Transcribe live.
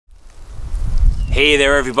Hey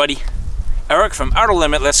there everybody, Eric from Outer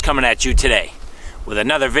Limitless coming at you today with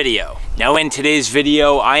another video. Now in today's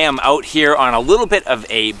video I am out here on a little bit of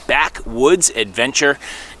a backwoods adventure,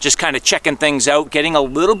 just kind of checking things out, getting a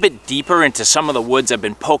little bit deeper into some of the woods I've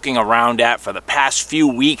been poking around at for the past few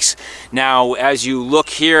weeks. Now as you look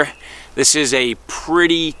here, this is a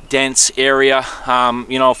pretty dense area.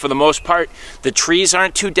 You know, for the most part, the trees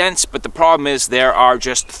aren't too dense, but the problem is there are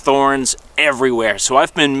just thorns everywhere. So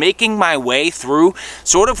I've been making my way through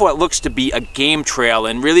sort of what looks to be a game trail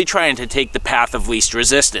and really trying to take the path of least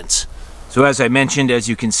resistance. So as I mentioned, as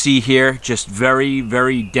you can see here, just very,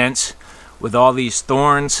 very dense with all these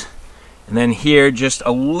thorns. And then here, just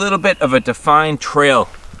a little bit of a defined trail.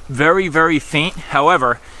 Very, very faint.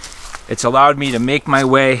 However, it's allowed me to make my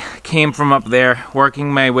way, came from up there,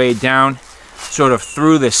 working my way down, sort of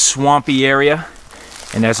through this swampy area.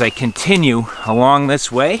 And as I continue along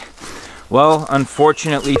this way, well,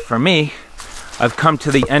 unfortunately for me, I've come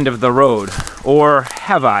to the end of the road. Or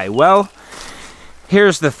have I? Well,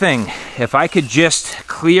 here's the thing. If I could just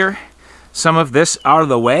clear some of this out of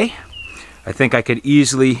the way, I think I could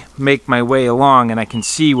easily make my way along, and I can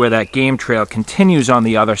see where that game trail continues on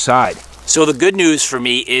the other side. So the good news for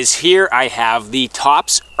me is here I have the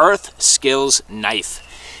Tops Earth Skills knife.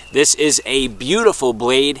 This is a beautiful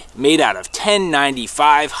blade made out of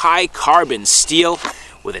 1095 high carbon steel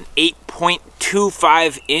with an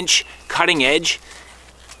 8.25 inch cutting edge,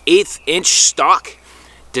 1/8 inch stock,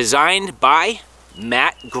 designed by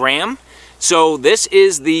Matt Graham. So this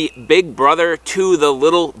is the big brother to the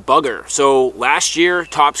little bugger. So last year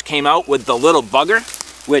Tops came out with the little bugger,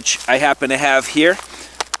 which I happen to have here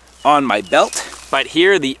on my belt, but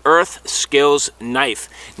here the Earth Skills knife.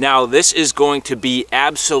 Now this is going to be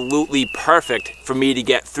absolutely perfect for me to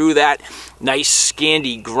get through that nice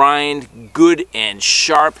scandy grind, good and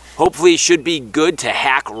sharp. Hopefully should be good to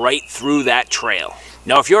hack right through that trail.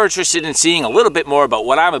 Now if you're interested in seeing a little bit more about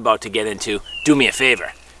what I'm about to get into, do me a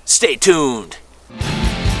favor, stay tuned.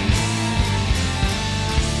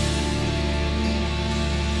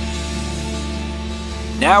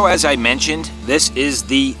 Now, as I mentioned, this is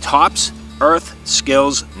the Tops Earth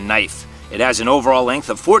Skills knife. It has an overall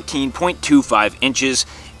length of 14.25 inches,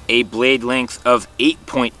 a blade length of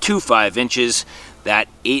 8.25 inches, that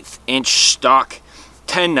 1/8 inch stock,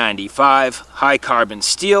 1095 high carbon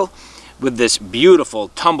steel with this beautiful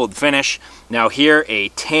tumbled finish. Now here a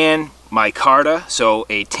tan micarta, so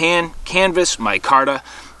a tan canvas micarta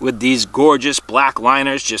with these gorgeous black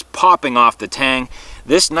liners just popping off the tang.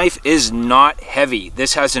 This knife is not heavy.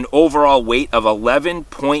 This has an overall weight of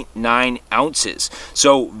 11.9 ounces.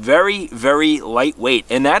 So very, very lightweight.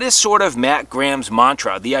 And that is sort of Matt Graham's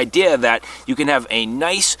mantra. The idea that you can have a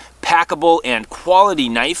nice, packable, and quality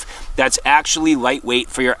knife that's actually lightweight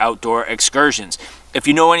for your outdoor excursions. If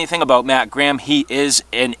you know anything about Matt Graham, he is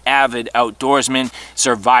an avid outdoorsman,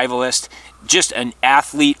 survivalist, just an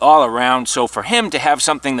athlete all around. So for him to have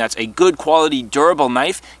something that's a good quality, durable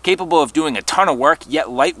knife, capable of doing a ton of work, yet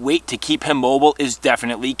lightweight to keep him mobile, is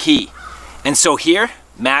definitely key. And so here,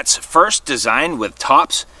 Matt's first design with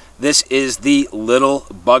Tops, this is the little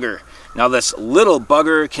bugger. Now this little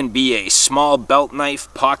bugger can be a small belt knife,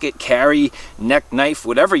 pocket carry, neck knife,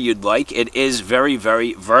 whatever you'd like. It is very,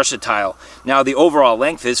 very versatile. Now the overall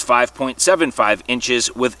length is 5.75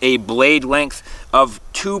 inches with a blade length of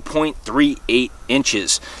 2.38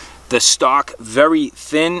 inches. The stock very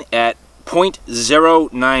thin at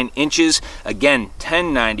 0.09 inches. Again,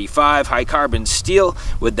 1095 high carbon steel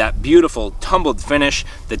with that beautiful tumbled finish,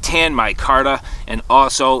 the tan micarta, and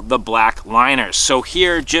also the black liners. So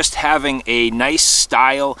here, just having a nice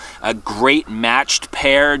style, a great matched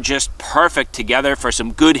pair, just perfect together for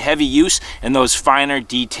some good heavy use and those finer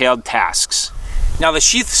detailed tasks. Now the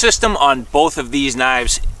sheath system on both of these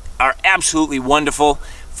knives are absolutely wonderful.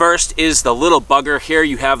 First is the little bugger. Here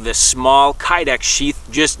you have this small kydex sheath,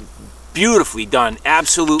 just beautifully done,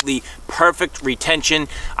 absolutely perfect retention.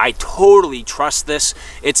 I totally trust this.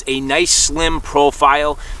 It's a nice slim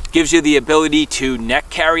profile, gives you the ability to neck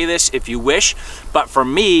carry this if you wish. But for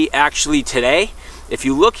me, actually today, if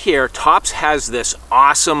you look here, Tops has this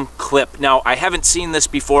awesome clip. Now, I haven't seen this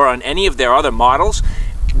before on any of their other models.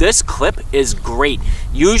 This clip is great.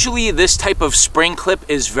 Usually this type of spring clip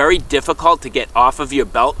is very difficult to get off of your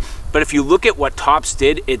belt, but if you look at what Tops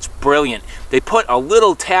did, it's brilliant. They put a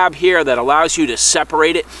little tab here that allows you to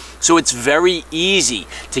separate it, so it's very easy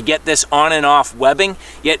to get this on and off webbing,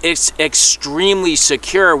 yet it's extremely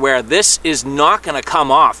secure where this is not gonna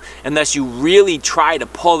come off unless you really try to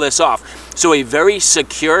pull this off. So a very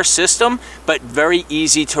secure system, but very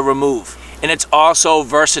easy to remove. And it's also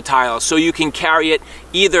versatile, so you can carry it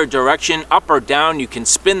either direction, up or down. You can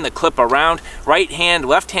spin the clip around, right hand,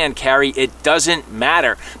 left hand carry, it doesn't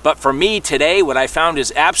matter. But for me today, what I found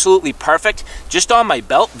is absolutely perfect, just on my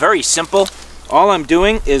belt, very simple. All I'm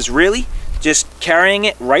doing is really just carrying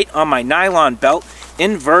it right on my nylon belt,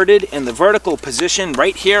 inverted in the vertical position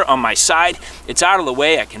right here on my side. It's out of the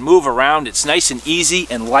way, I can move around, it's nice and easy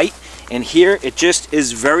and light. And here it just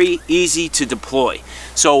is very easy to deploy.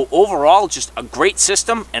 So overall, just a great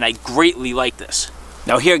system, and I greatly like this.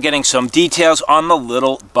 Now here, getting some details on the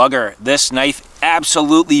little bugger. This knife,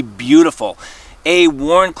 absolutely beautiful. A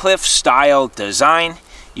Wharncliffe style design.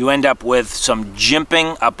 You end up with some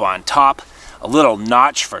jimping up on top, a little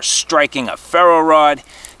notch for striking a ferro rod.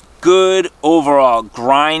 Good overall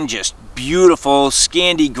grind, just beautiful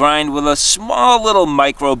Scandi grind with a small little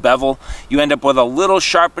micro bevel. You end up with a little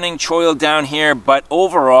sharpening choil down here, but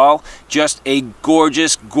overall just a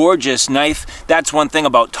gorgeous, gorgeous knife. That's one thing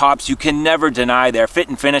about Tops you can never deny. Their fit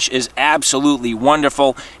and finish is absolutely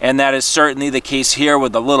wonderful, and that is certainly the case here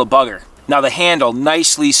with the little bugger. Now the handle,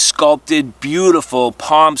 nicely sculpted, beautiful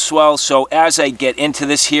palm swell. So as I get into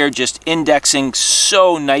this here, just indexing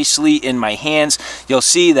so nicely in my hands, you'll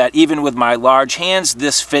see that even with my large hands,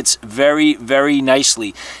 this fits very, very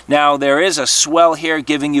nicely. Now there is a swell here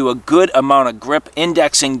giving you a good amount of grip,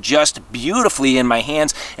 indexing just beautifully in my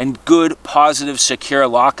hands, and good, positive, secure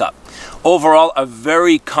lockup. Overall, a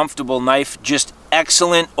very comfortable knife, just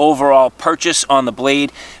excellent overall purchase on the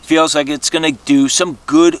blade. Feels like it's going to do some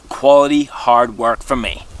good quality hard work for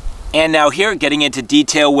me. And now here, getting into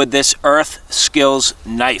detail with this Earth Skills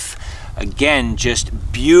knife. Again,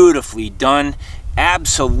 just beautifully done.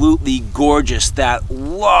 Absolutely gorgeous. That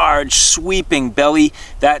large sweeping belly,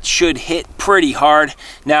 that should hit pretty hard.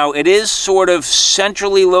 Now it is sort of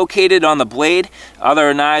centrally located on the blade.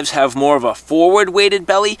 Other knives have more of a forward weighted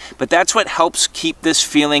belly, but that's what helps keep this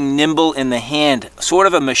feeling nimble in the hand. Sort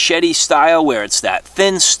of a machete style where it's that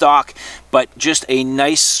thin stock, but just a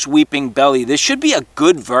nice sweeping belly. This should be a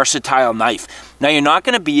good versatile knife. Now you're not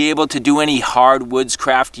going to be able to do any hard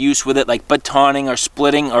woodscraft use with it, like batoning or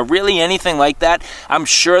splitting or really anything like that. I'm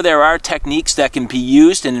sure there are techniques that can be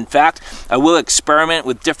used, and in fact I will experiment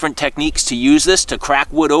with different techniques to use this to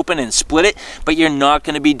crack wood open and split it, but you're not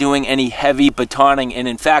going to be doing any heavy batoning. And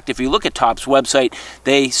in fact, if you look at Top's website,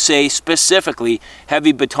 they say specifically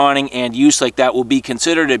heavy batoning and use like that will be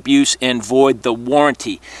considered abuse and void the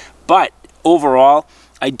warranty. But overall,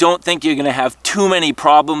 I don't think you're going to have too many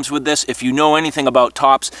problems with this. If you know anything about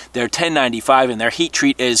Tops, they're 1095 and their heat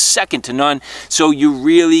treat is second to none. So you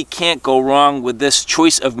really can't go wrong with this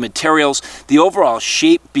choice of materials. The overall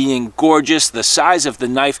shape being gorgeous, the size of the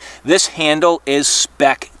knife, this handle is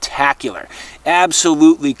spectacular.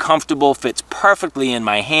 Absolutely comfortable, fits perfectly in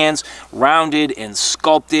my hands, rounded and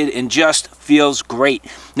sculpted, and just feels great.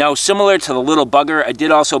 Now, similar to the little bugger, I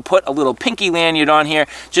did also put a little pinky lanyard on here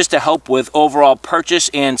just to help with overall purchase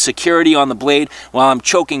and security on the blade while I'm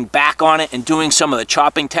choking back on it and doing some of the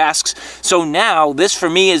chopping tasks. So now this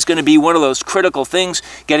for me is going to be one of those critical things,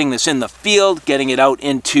 getting this in the field, getting it out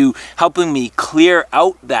into helping me clear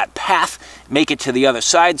out that path, make it to the other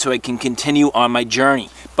side so I can continue on my journey.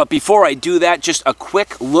 But before I do that, just a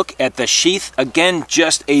quick look at the sheath. Again,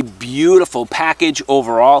 just a beautiful package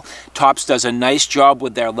overall. Tops does a nice job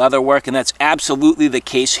with their leather work, and that's absolutely the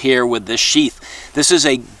case here with this sheath. This is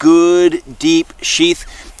a good, deep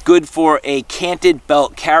sheath, good for a canted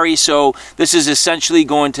belt carry. So this is essentially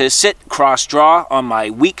going to sit cross draw on my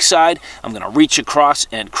weak side. I'm going to reach across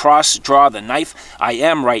and cross draw the knife. I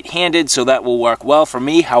am right-handed, so that will work well for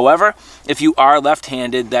me. However, if you are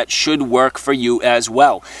left-handed, that should work for you as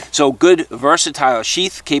well. So good versatile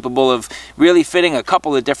sheath, capable of really fitting a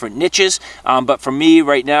couple of different niches. But for me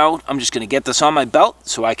right now, I'm just going to get this on my belt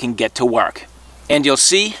so I can get to work. And you'll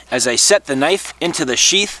see as I set the knife into the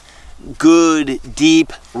sheath, good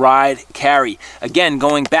deep ride carry. Again,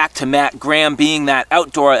 going back to Matt Graham being that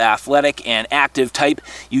outdoor athletic and active type,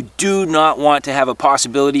 you do not want to have a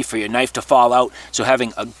possibility for your knife to fall out, so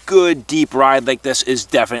having a good deep ride like this is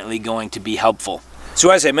definitely going to be helpful. So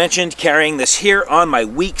as I mentioned, carrying this here on my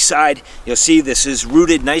weak side, you'll see this is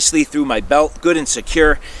rooted nicely through my belt, good and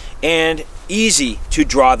secure, and easy to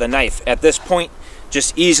draw the knife. At this point,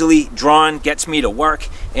 just easily drawn, gets me to work,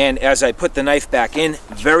 and as I put the knife back in,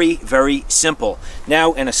 very, very simple.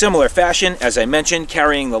 Now, in a similar fashion, as I mentioned,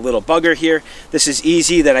 carrying the little bugger here, this is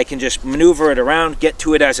easy that I can just maneuver it around, get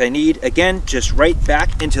to it as I need. Again, just right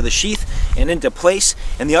back into the sheath and into place.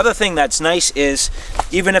 And the other thing that's nice is,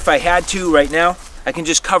 even if I had to right now, I can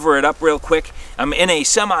just cover it up real quick. I'm in a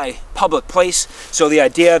semi-public place, so the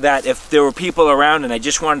idea that if there were people around and I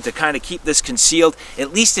just wanted to kind of keep this concealed,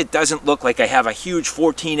 at least it doesn't look like I have a huge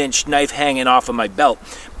 14-inch knife hanging off of my belt.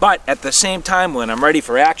 But at the same time, when I'm ready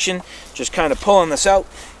for action, just kind of pulling this out,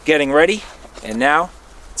 getting ready, and now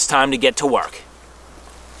it's time to get to work.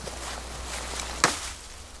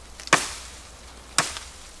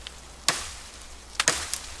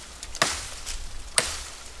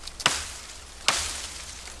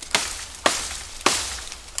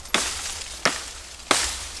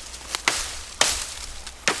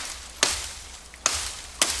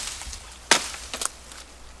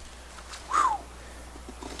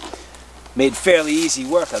 Made fairly easy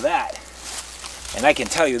work of that. And I can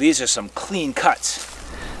tell you, these are some clean cuts.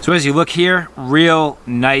 So as you look here, real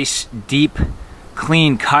nice, deep,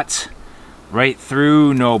 clean cuts. Right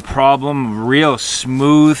through, no problem, real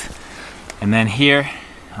smooth. And then here,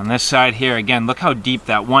 on this side here, again, look how deep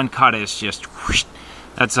that one cut is. Just whoosh,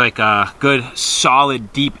 that's like a good,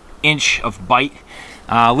 solid, deep inch of bite.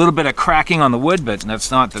 A little bit of cracking on the wood, but that's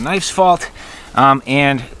not the knife's fault.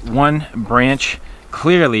 And one branch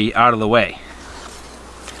clearly out of the way.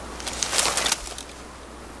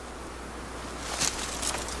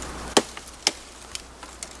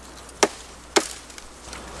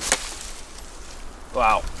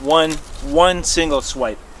 Wow, one single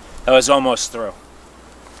swipe. That was almost through.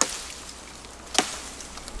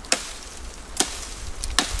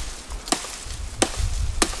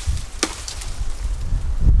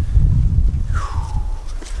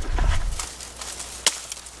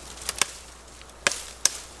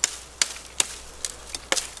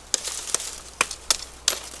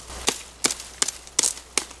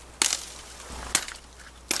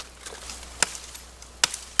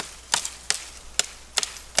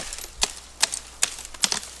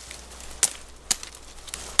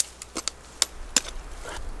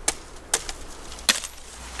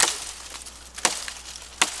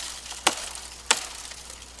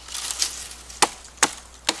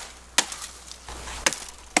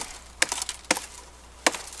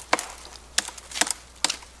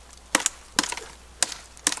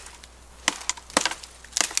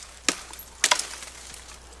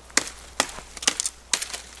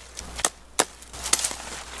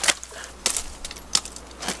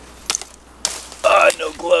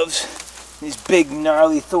 No gloves, these big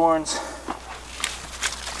gnarly thorns.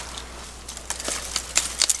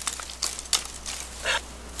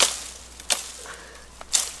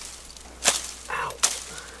 Ow.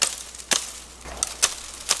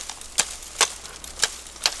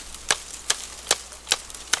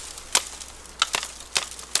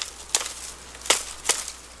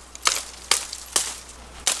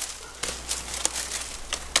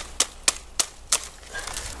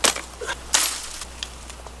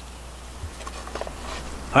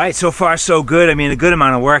 All right, so far so good. I mean, a good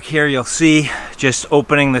amount of work here. You'll see just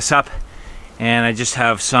opening this up, and I just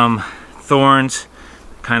have some thorns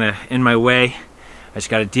kind of in my way. I just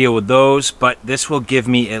got to deal with those, but this will give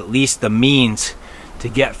me at least the means to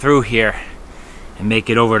get through here and make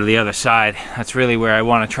it over to the other side. That's really where I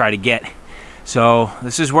want to try to get. So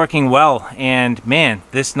this is working well, and man,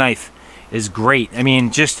 this knife is great. I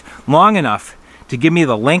mean, just long enough to give me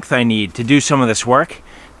the length I need to do some of this work.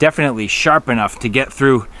 Definitely sharp enough to get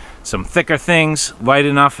through some thicker things, light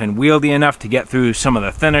enough and wieldy enough to get through some of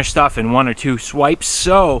the thinner stuff in one or two swipes.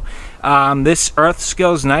 So this Earth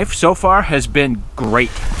Skills knife so far has been great.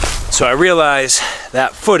 So I realize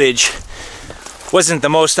that footage wasn't the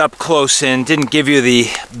most up close and didn't give you the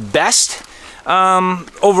best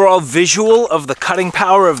overall visual of the cutting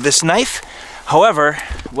power of this knife. However,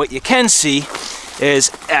 what you can see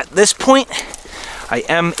is at this point I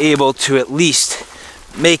am able to at least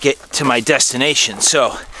make it to my destination.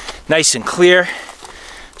 So nice and clear.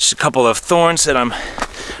 Just a couple of thorns that I'm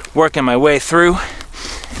working my way through,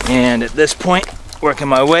 and at this point working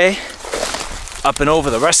my way up and over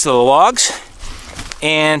the rest of the logs,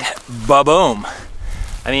 and ba-boom.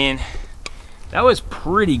 I mean, that was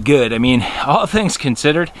pretty good. I mean, all things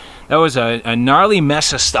considered, that was a gnarly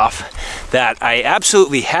mess of stuff that I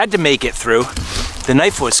absolutely had to make it through. The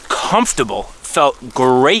knife was comfortable, felt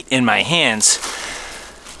great in my hands.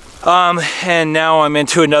 And now I'm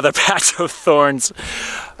into another patch of thorns,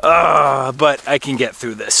 but I can get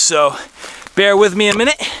through this. So bear with me a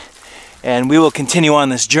minute and we will continue on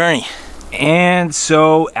this journey. And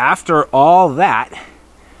so after all that,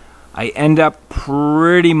 I end up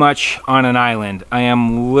pretty much on an island. I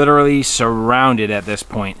am literally surrounded at this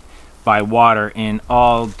point by water in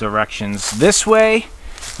all directions. This way,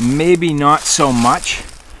 maybe not so much.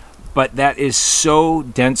 But that is so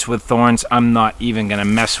dense with thorns, I'm not even gonna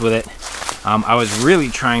mess with it. I was really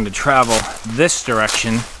trying to travel this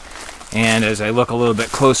direction, and as I look a little bit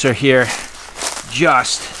closer here,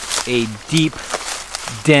 just a deep,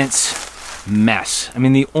 dense mess. I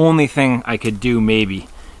mean, the only thing I could do maybe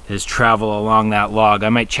is travel along that log. I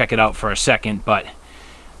might check it out for a second, but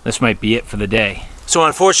this might be it for the day. So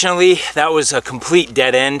unfortunately, that was a complete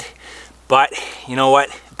dead end, but you know what?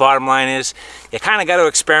 Bottom line is, you kind of got to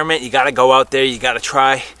experiment. You got to go out there, you got to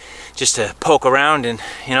try just to poke around and,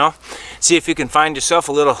 you know, see if you can find yourself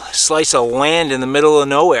a little slice of land in the middle of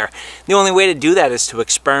nowhere. The only way to do that is to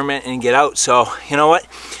experiment and get out. So, you know what?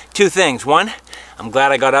 Two things. One, I'm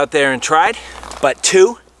glad I got out there and tried, but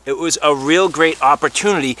two, it was a real great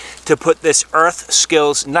opportunity to put this Earth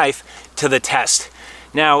Skills knife to the test.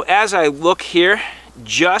 Now, as I look here,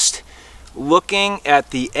 just looking at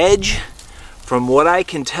the edge, from what I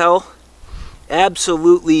can tell,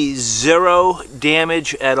 absolutely zero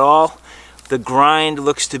damage at all. The grind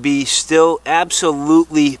looks to be still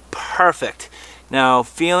absolutely perfect. Now,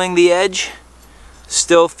 feeling the edge,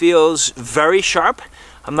 still feels very sharp.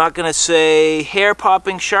 I'm not gonna say hair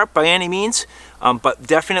popping sharp by any means, but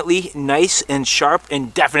definitely nice and sharp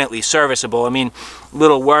and definitely serviceable. I mean,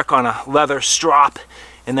 little work on a leather strop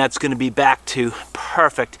and that's gonna be back to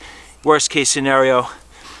perfect. Worst case scenario,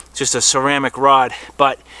 just a ceramic rod.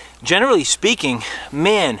 But generally speaking,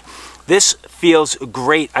 man, this feels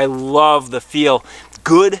great. I love the feel.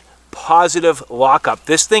 Good, positive lockup.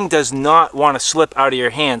 This thing does not want to slip out of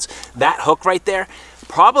your hands. That hook right there,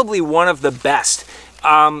 probably one of the best.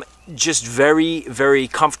 Just very, very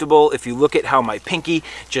comfortable. If you look at how my pinky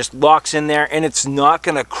just locks in there, and it's not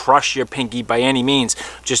gonna crush your pinky by any means.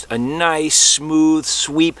 Just a nice, smooth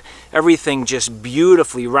sweep. Everything just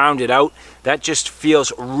beautifully rounded out. That just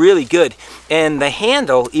feels really good. And the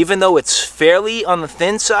handle, even though it's fairly on the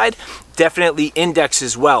thin side, definitely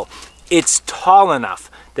indexes well. It's tall enough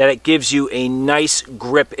that it gives you a nice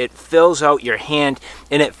grip. It fills out your hand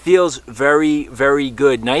and it feels very, very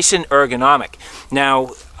good. Nice and ergonomic.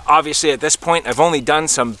 Now, obviously at this point I've only done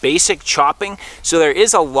some basic chopping, so there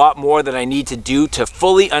is a lot more that I need to do to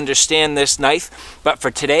fully understand this knife, but for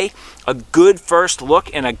today, a good first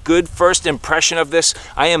look and a good first impression of this.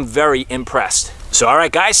 I am very impressed. So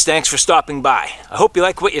alright guys, thanks for stopping by. I hope you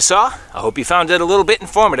like what you saw. I hope you found it a little bit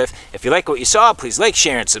informative. If you like what you saw, please like,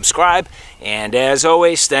 share, and subscribe. And as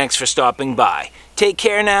always, thanks for stopping by. Take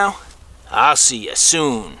care now. I'll see you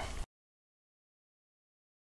soon.